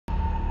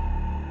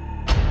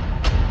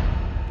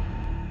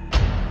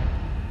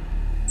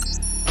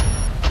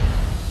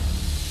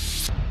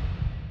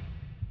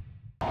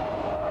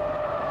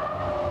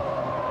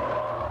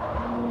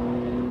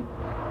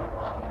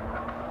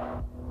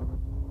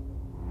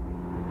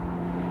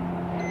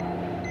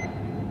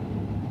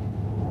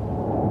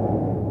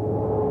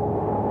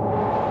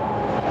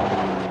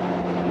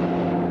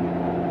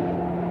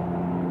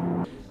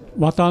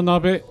渡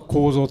辺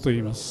衡三と言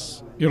いま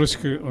す。よろし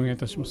くお願いい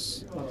たしま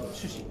す。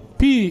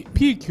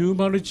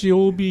P901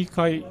 OB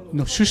会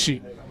の趣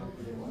旨、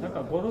なん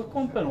かゴルフ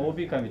コンペの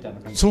OB 会みたいな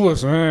感じ。そうで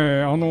す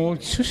ね、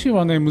趣旨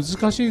はね難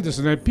しいで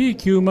すね。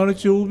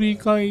 P901 OB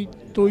会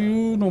と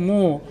いうの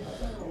も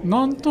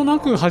なんとな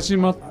く始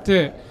まっ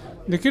て、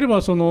できれ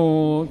ばそ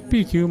の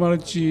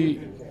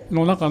P901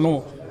 の中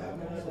の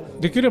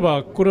できれ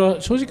ばこれは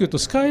正直言うと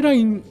スカイラ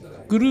イン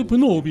グループ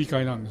の OB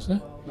会なんです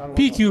ね。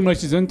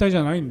P901 全体じ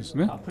ゃないんです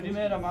ね。プリ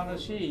メーラもある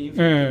し、インフ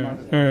ィニ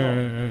テ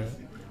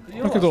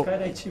ィもあるけど、だけどスカイ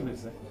ラインチームで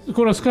すね。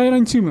これはスカイラ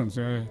インチームなんです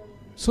よね。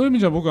そういう意味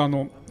じゃ僕は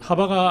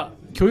幅が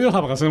許容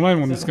幅が狭い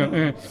もんですか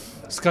ら、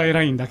スカイ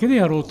ラインだけで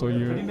やろうと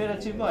いう。プリメーラ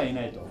チームはい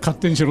ないと。勝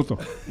手にしろと、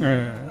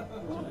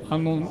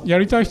や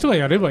りたい人が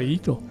やればいい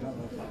と。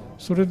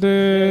それ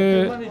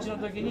で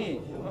901の時に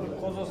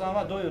幸三さん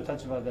はどういう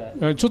立場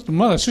で、ちょっとま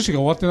だ趣旨が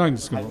終わってないん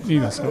ですけど、いい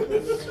ですか。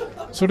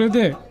それ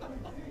で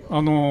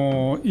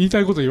言い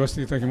たいことを言わせ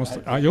ていただきます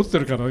と、酔って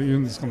るから言う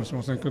んですかもしれ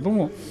ませんけど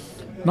も、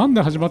なん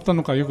で始まった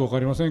のかよく分か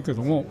りませんけ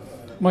ども、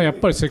やっ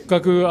ぱりせっか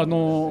く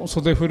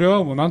袖触れ合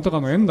うもなんとか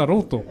の縁だろ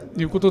うと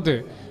いうこと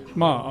で、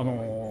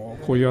こ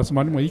ういう集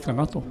まりもいいか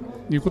なと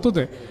いうこと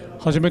で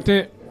始め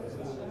て、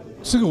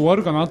すぐ終わ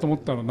るかなと思っ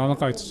たら7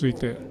回続い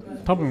て、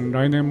多分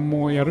来年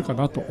もやるか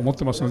なと思っ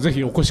てますので、ぜ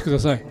ひお越しくだ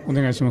さい。お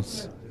願いしま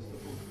す。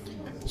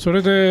そ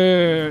れ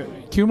で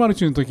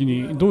901の時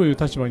にどういう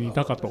立場にい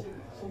たかと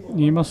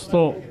言います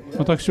と、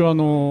私は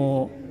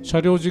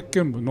車両実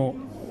験部の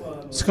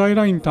スカイ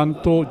ライン担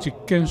当実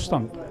験主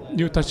担と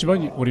いう立場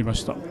におりま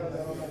した。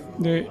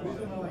で、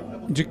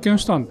実験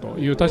主担と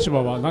いう立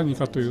場は何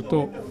かという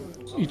と、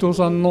伊藤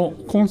さんの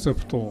コンセ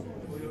プトを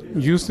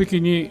技術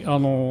的に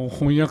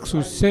翻訳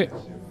して、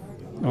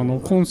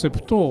コンセ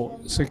プトを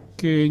設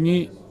計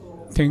に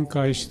展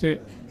開し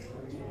て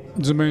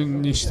図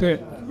面にし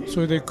て、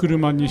それで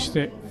車にし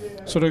て、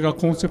それが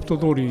コンセプト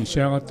通りに仕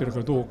上がっている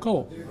かどうか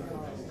を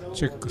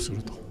チェックす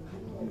ると。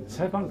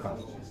裁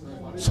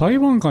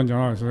判官じゃ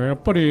ないですね。やっ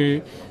ぱ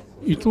り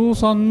伊藤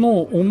さん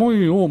の思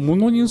いをも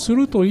のにす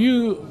るとい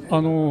う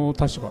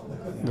立場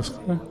です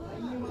かね。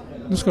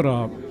ですか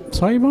ら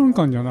裁判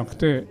官じゃなく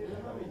て、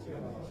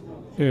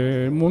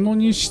もの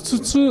にしつ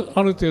つ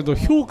ある程度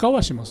評価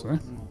はしますね。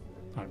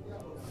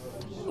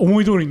思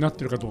い通りになっ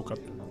ているかどうか。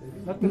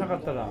なってなか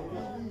ったら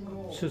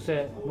修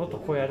正、もっと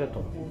こうやれ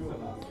と。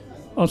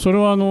それ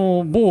は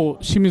某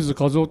清水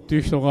和夫ってい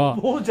う人が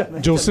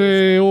女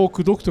性を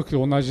口説く時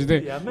と同じ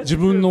で、自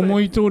分の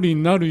思い通り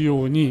になる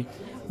ように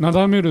な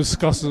だめる、す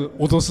かす、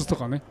脅すと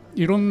かね、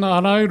いろんな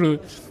あらゆる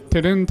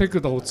手練手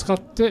管を使っ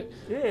て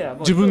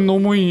自分の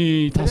思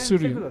いに達す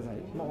る。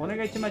お願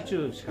い一枚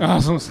中しか。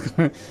そうです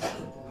かね。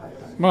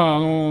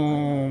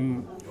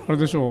あれ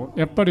でしょう、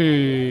やっぱ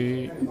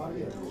り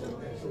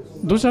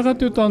どちらか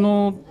という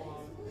と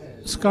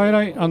スカイ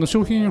ライン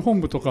商品本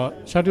部とか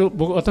車両、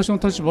私の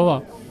立場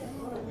は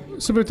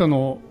すべて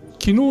の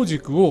機能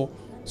軸を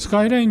ス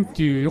カイラインっ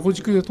ていう横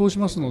軸で通し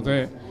ますの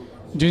で、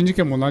人事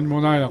権も何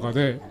もない中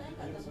で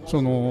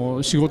そ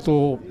の仕事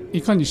を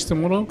いかにして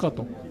もらうか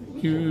と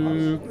い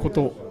うこ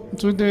と、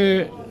それ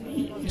で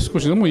少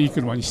しでもいい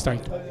車にしたい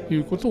とい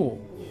うことを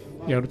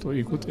やると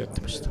いうことをやって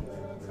ました。こ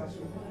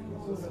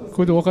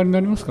れでお分かりに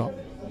なりますか。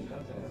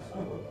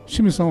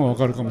清水さんは分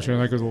かるかもしれ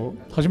ないけど、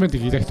初めて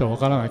聞いた人は分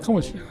からないか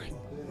もしれない。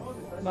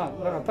だ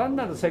から単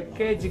なる設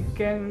計実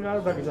験があ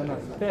るだけじゃな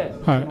くて、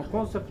その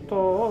コンセプト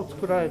を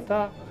作られ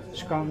た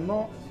主観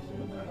の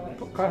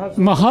開発、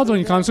ハード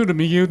に関する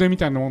右腕み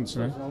たいなもんです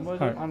ね。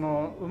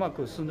うま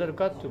く進んでる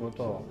かというこ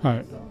とを、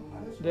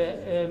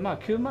で、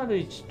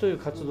901という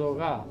活動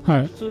が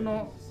普通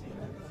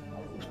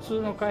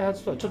の開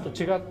発とはちょっと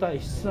違った異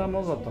質な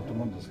ものだったと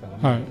思うんですか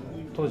ら、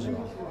当時は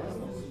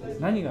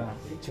何が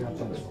違っ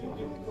たんでしょ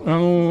うか。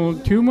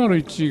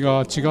901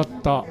が違っ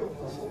た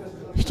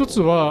一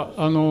つは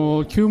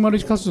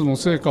901活動の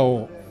成果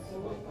を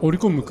織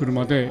り込む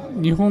車で、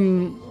日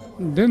本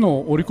で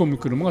の織り込む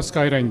車がス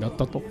カイラインだっ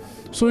たと、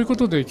そういうこ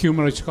とで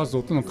901活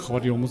動との関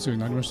わりを持つよう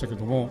になりましたけ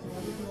ども、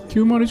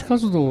901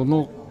活動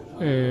の、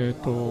普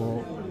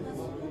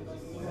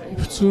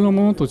通の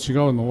ものと違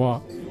うの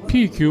は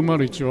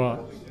P901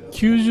 は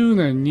90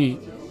年に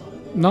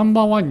ナン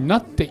バーワンにな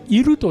って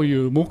いるとい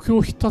う目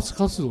標必達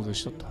活動で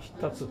したと。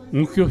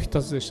目標必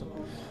達でした。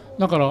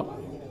だから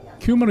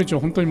901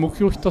は本当に目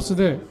標必達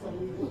で、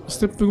ス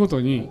テップごと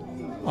に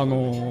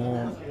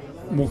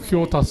目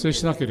標を達成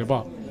しなけれ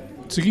ば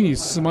次に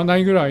進まな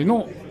いぐらい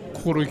の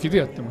心意気で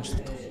やってました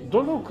と。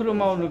どの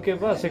車を抜け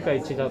ば世界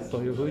一だと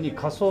いうふうに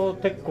仮想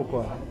鉄国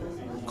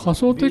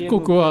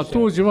は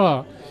当時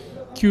は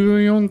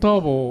944タ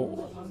ーボ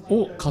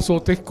を仮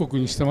想鉄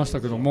国にしてました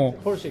けども、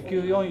ポルシェ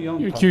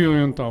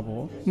944ター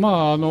ボ、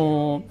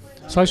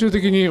最終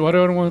的に我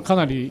々もか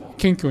なり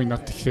謙虚にな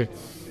ってきて、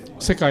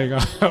世界が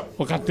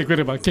分かってく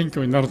れば謙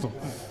虚になると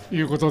い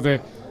うこと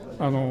で、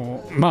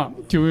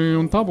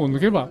944ターボを抜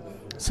けば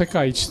世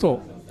界一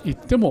と言っ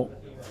ても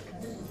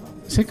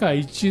世界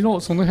一の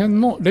その辺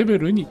のレベ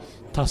ルに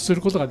達する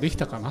ことができ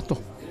たかなと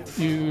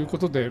いうこ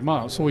とで、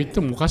そう言っ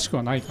てもおかしく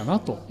はないかな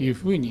という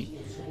ふうに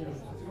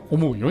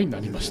思うようにな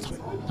りました。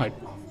はい、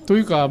と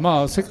いうか、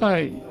世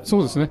界、そ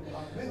うですね、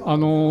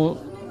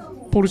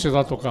ポルシェ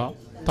だとか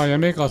タイヤ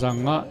メーカーさ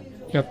んが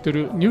やって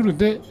るニュル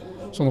で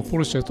そのポ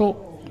ルシェ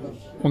と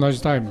同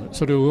じタイム、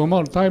それを上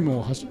回るタイム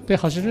を走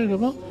れれ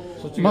ば、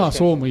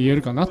そうも言え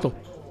るかなと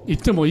言っ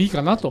てもいい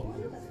かなと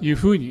いう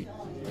ふうに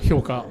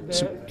評価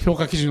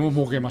基準を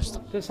設けました。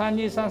で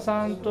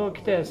3233と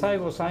来て最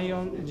後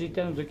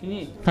 34GT の時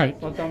に、渡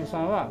辺さ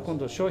んは今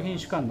度商品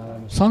主幹になられ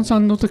ました。33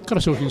の時か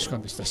ら商品主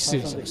幹でした。失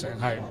礼しましたね。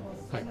はい、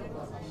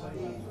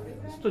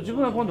自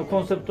分は今度コ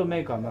ンセプト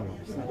メーカーになるん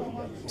ですね。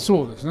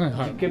そうですね、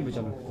実験部じ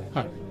ゃなくて、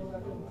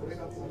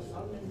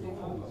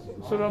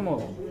それはも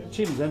う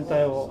チーム全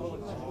体を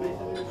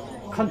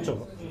艦長で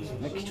すよ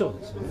ね、機長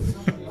ですよ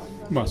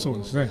ね。そう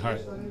ですね、は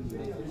い。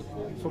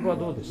そこは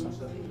どうでした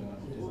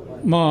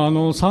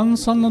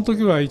？33の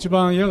時は一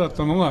番嫌だっ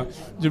たのが、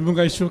自分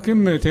が一生懸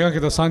命手がけ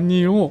た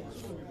32を、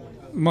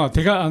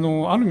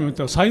ある意味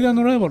では最大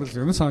のライバルです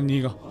よね、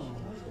32が。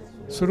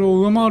それを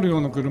上回るよ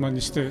うな車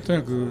にして、と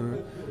にか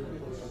く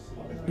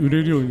売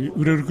れ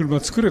る車を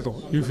作れ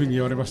というふうに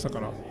言われましたか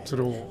ら、そ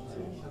れを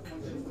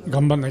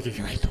頑張らなきゃい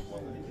けないと。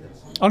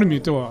ある意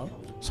味では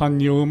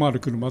32を上回る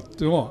車っ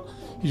ていうのは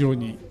非常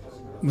に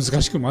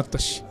難しくもあった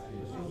し、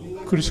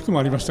苦しくも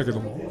ありましたけど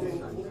も、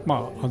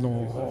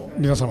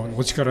皆様の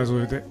お力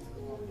添えで。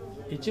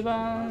一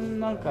番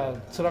なんか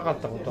辛かっ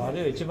たこと、ある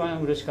いは一番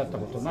嬉しかった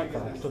こと、なんか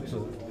一つ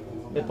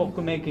エポッ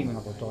クメイキングな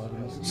ことはあり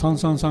ますか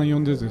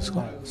？3334でです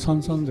か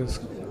？33で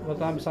すか？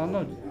渡辺さん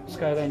のス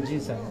カイライン人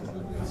生の中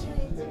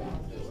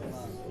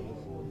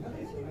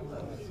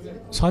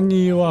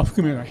32は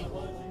含めない。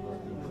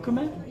含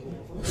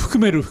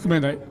める、含め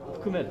ない。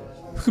含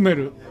め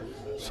る。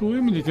そういう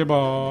意味でいけ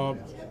ば、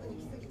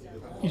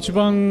一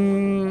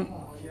番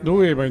ど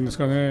う言えばいいんです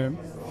かね。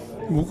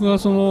僕が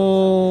そ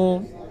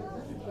の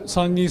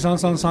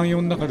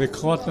323334の中で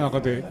関わった中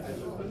で、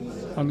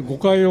誤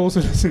解を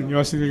恐れずに言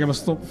わせていただきま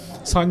すと、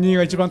32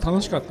が一番楽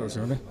しかったです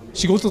よね、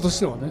仕事とし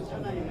てはね。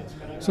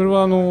それ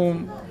は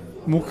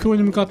目標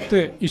に向かっ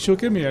て一生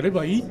懸命やれ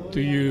ばいいと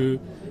いう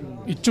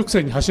一直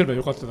線に走れば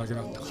よかっただけ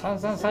だったから。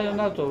3334に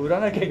なると売ら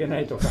なきゃいけな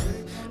いとか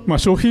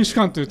商品主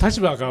幹という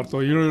立場がある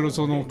といろいろ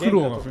その苦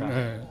労が増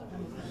え、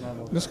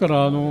ですか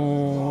ら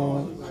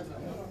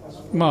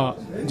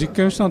実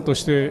験手段と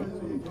して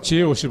知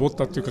恵を絞っ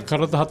たっていうか、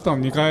体張ったの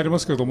2回ありま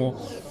すけど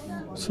も、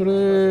そ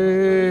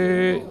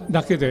れ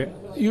だけで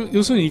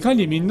要するにいか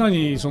にみんな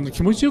にその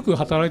気持ちよく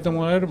働いて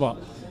もらえれば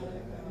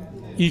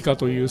いいか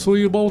という、そう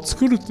いう場を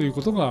作るという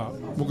ことが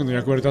僕の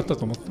役割だった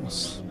と思っていま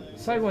す。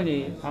最後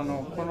にこ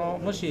の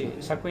もし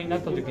作品になっ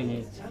た時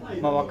に、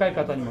若い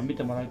方にも見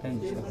てもらいたいん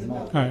ですけど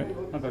も、なん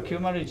か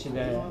901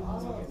で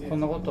こん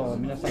なことを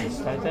皆さんに伝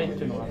えたいっ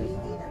ていうのがあれば。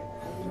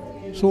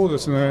そうで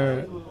す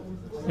ね、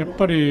やっ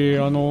ぱり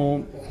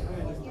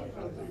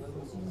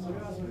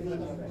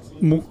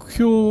目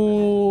標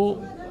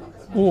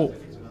を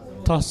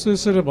達成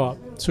すれば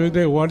それ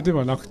で終わりで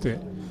はなくて、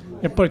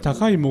やっぱり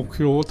高い目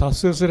標を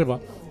達成すれば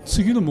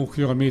次の目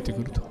標が見えて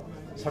くると。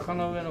坂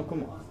の上の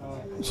雲。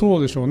そ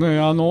うでしょうね。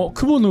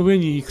雲の上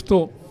に行く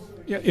と、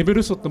いやエベ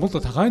レストってもっと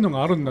高いの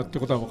があるんだって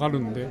ことは分かる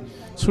んで、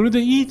それ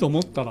でいいと思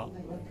ったら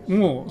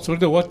もうそれ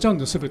で終わっちゃうん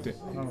で、全て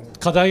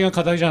課題が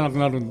課題じゃなく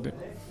なるんで、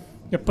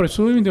やっぱり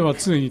そういう意味では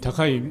常に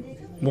高い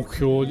目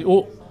標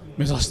を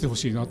目指してほ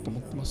しいなと思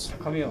ってます。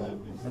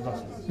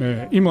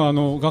今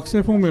学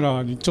生フォーミュ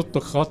ラにちょっ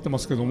と関わってま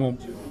すけども、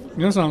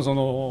皆さんそ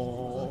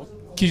の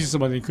期日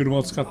までに車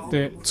を使っ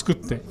て作っ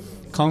て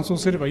完走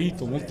すればいい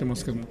と思ってま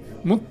すけども、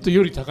もっと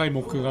より高い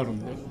目標があるん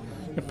で、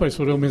やっぱり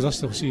それを目指し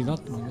てほしいな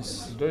と思いま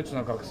す。ドイツ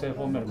の学生フ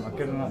ォーミュラ負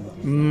けるな。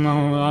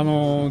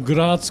グ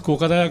ラーツ工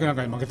科大学なん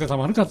かに負けてた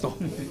まるかと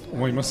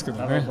思いますけど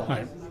ね。は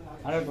い、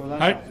ありがとうござい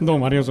ました。どう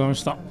もありがとうございま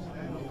した。